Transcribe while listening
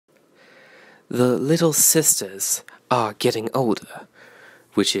The little sisters are getting older,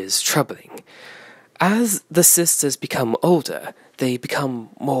 which is troubling. As the sisters become older, they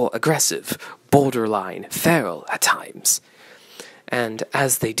become more aggressive, borderline feral at times. And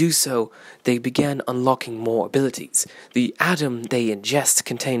as they do so, they begin unlocking more abilities. The atom they ingest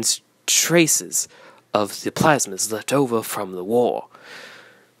contains traces of the plasmids left over from the war.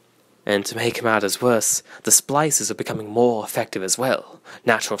 And to make matters worse, the splices are becoming more effective as well,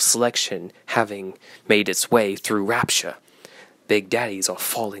 natural selection having made its way through rapture. Big daddies are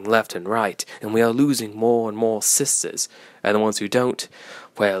falling left and right, and we are losing more and more sisters, and the ones who don't,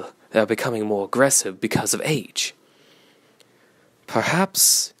 well, they're becoming more aggressive because of age.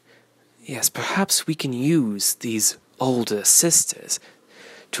 Perhaps we can use these older sisters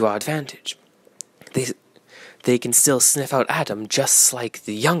to our advantage. They can still sniff out Adam just like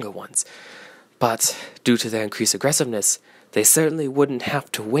the younger ones, but due to their increased aggressiveness, they certainly wouldn't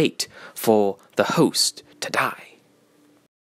have to wait for the host to die.